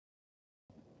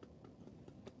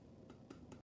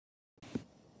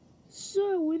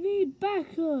Sir, we need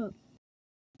backup.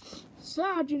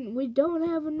 Sergeant, we don't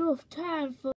have enough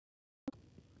time for...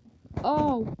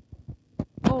 Oh,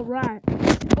 alright.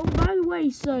 Oh, by the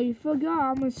way, sir, you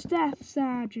forgot I'm a staff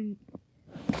sergeant.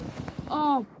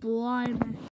 Oh,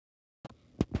 blimey.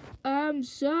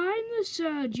 Sir, I'm the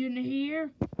surgeon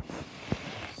here.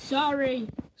 Sorry,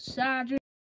 sergeant.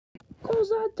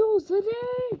 'Cause I told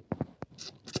today.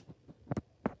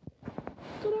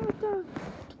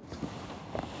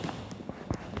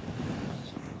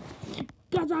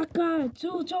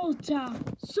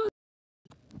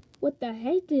 What the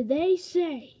heck did they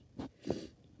say?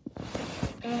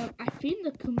 I think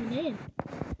they're coming in.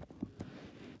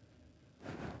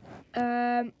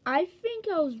 I think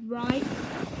I was right.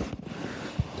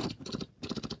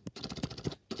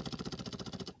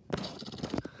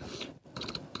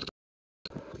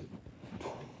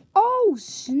 Oh,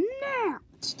 snap!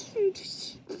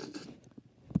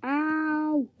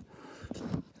 Ow!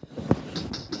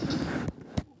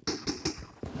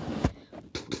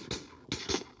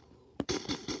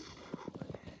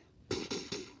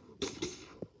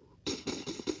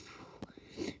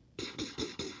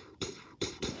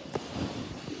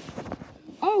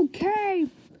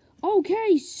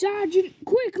 Okay, Sergeant,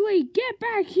 quickly, get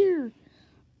back here!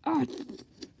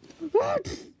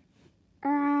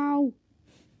 Ow!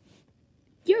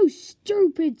 You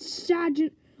stupid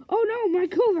Sergeant! Oh no, my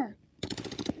cover!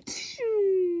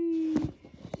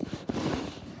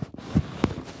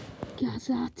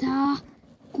 Gazata,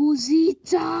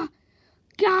 cosita,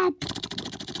 gap!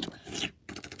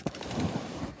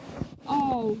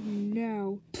 Oh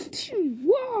no!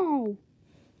 Whoa!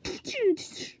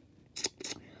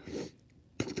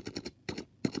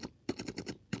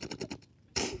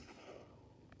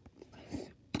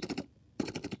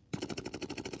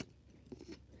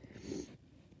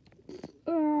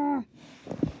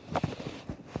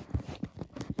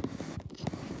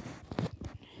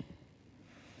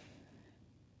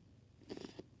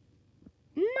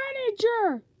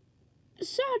 Manager!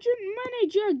 Sergeant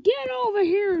Manager, get over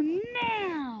here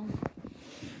now!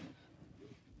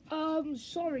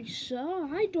 Sorry, sir,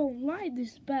 I don't like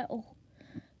this battle.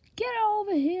 Get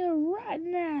over here right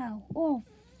now. Oh,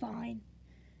 fine.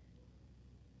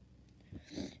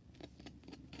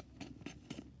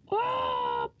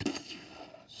 Oh!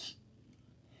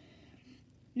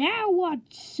 Now what,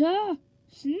 sir?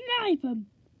 Snipe him.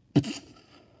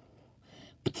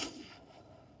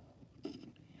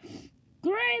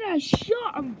 Great, I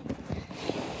shot him.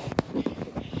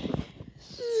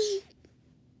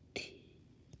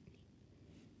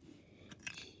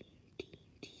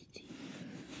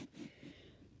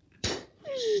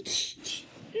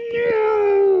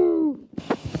 No!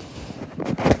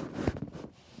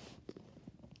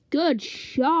 Good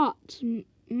shot,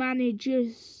 Manager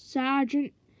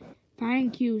Sergeant.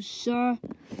 Thank you, sir.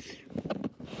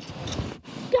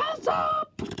 Gas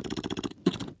up!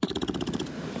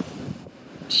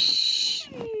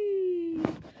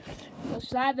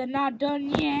 Looks like they're not done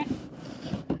yet.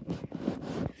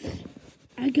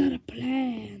 I got a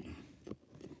plan.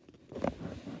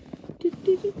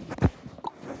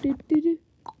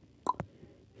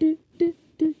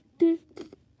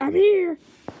 I'm here.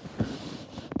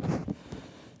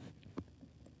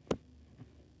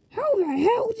 How the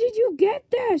hell did you get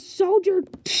there, soldier?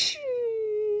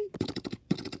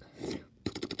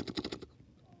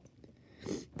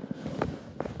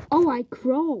 Oh, I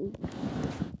crawled.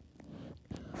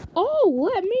 Oh,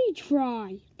 let me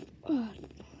try.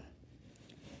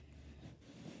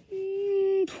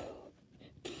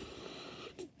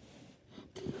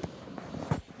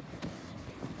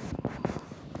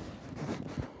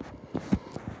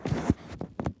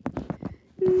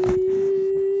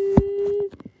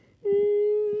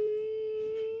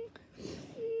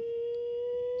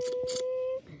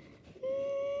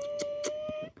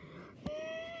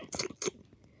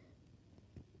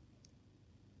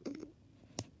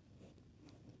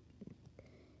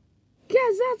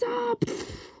 That's up.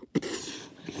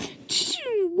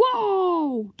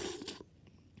 Whoa!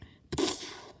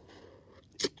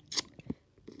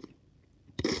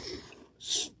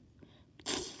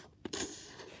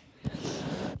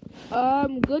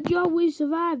 Good job we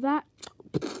survived that.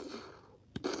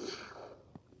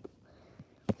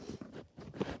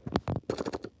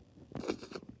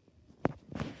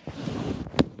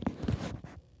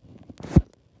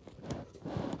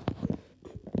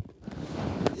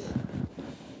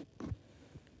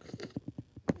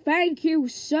 Thank you,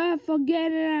 sir, for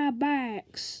getting our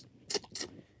backs.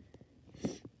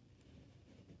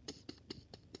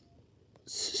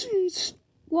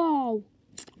 Whoa.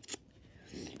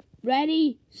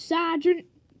 Ready, Sergeant?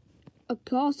 Of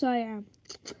course I am.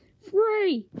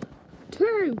 3,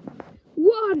 2,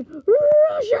 1,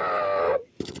 Russia!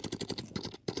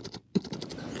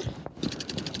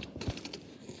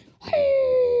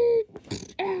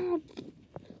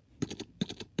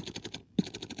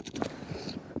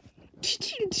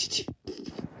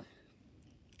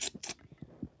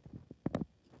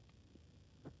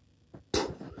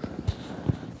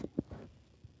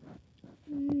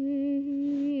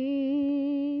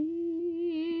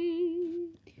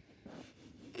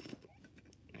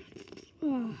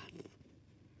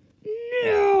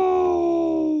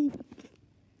 No!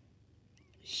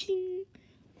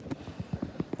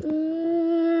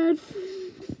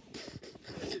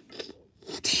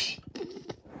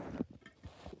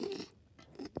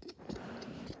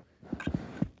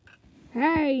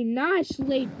 Hey,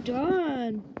 nicely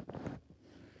done.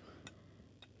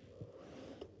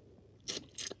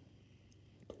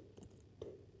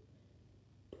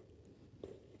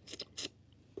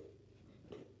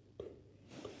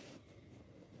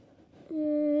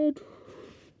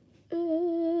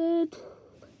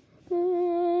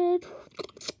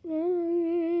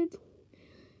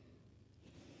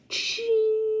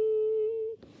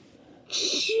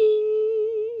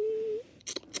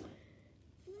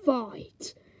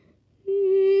 Fight.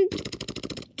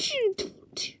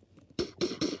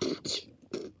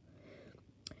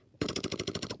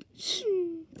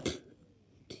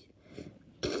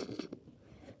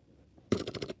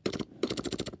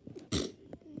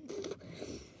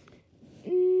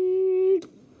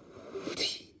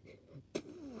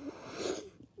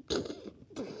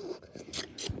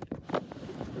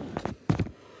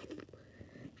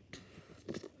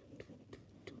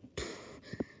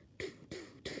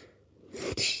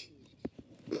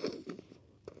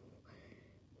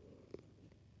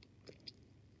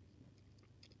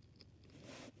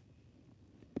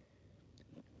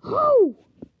 Oh!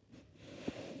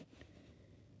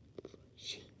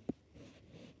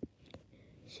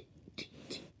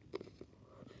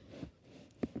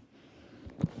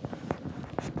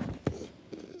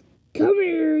 Come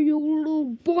here, you little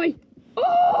boy.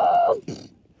 Oh!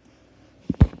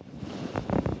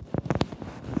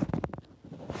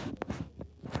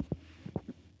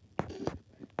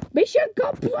 Mission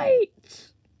complete!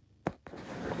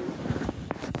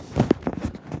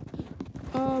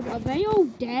 Are they all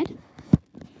dead?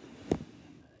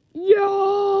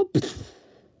 Yup!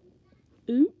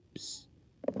 Oops.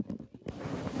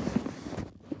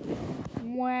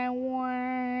 Wah,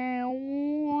 wah,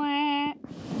 wah.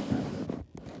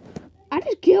 I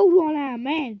just killed one of our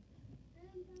men.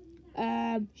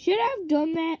 Should I have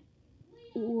done that?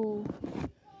 Well,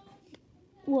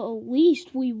 at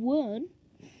least we won.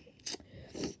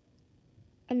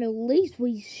 And at least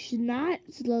we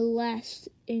sniped the last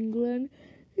England.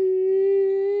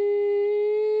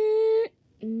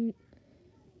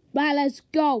 Right, let's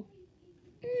go.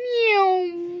 Meow.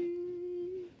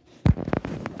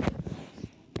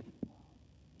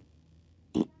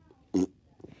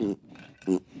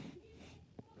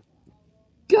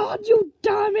 God, you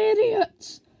damn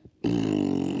idiots!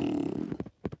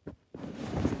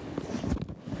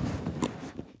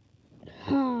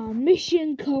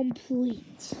 Mission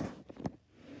complete.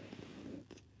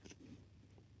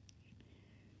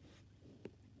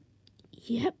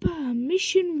 Yep,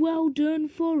 mission well done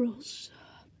for us.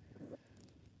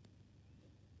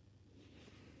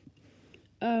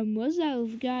 What's that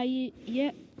other guy?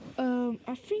 Yep.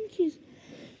 I think he's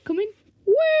coming.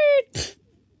 Wait!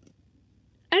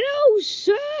 Hello,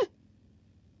 sir!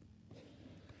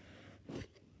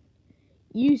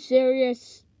 You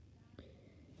serious?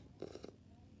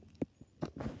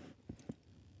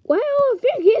 Well, I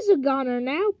think he's a goner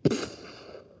now.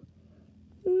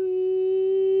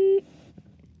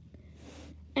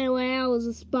 Anyway, I was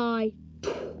a spy.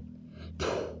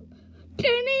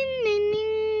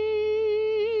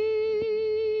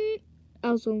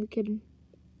 I was only kidding.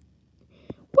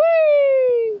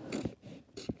 Whee!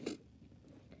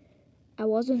 I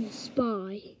wasn't a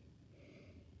spy.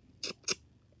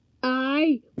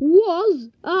 I was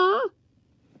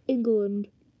England.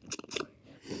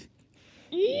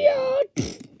 Yeah.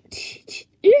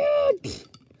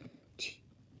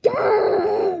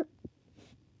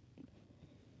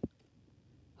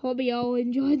 Hope you all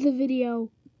enjoyed the video.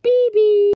 Beep beep.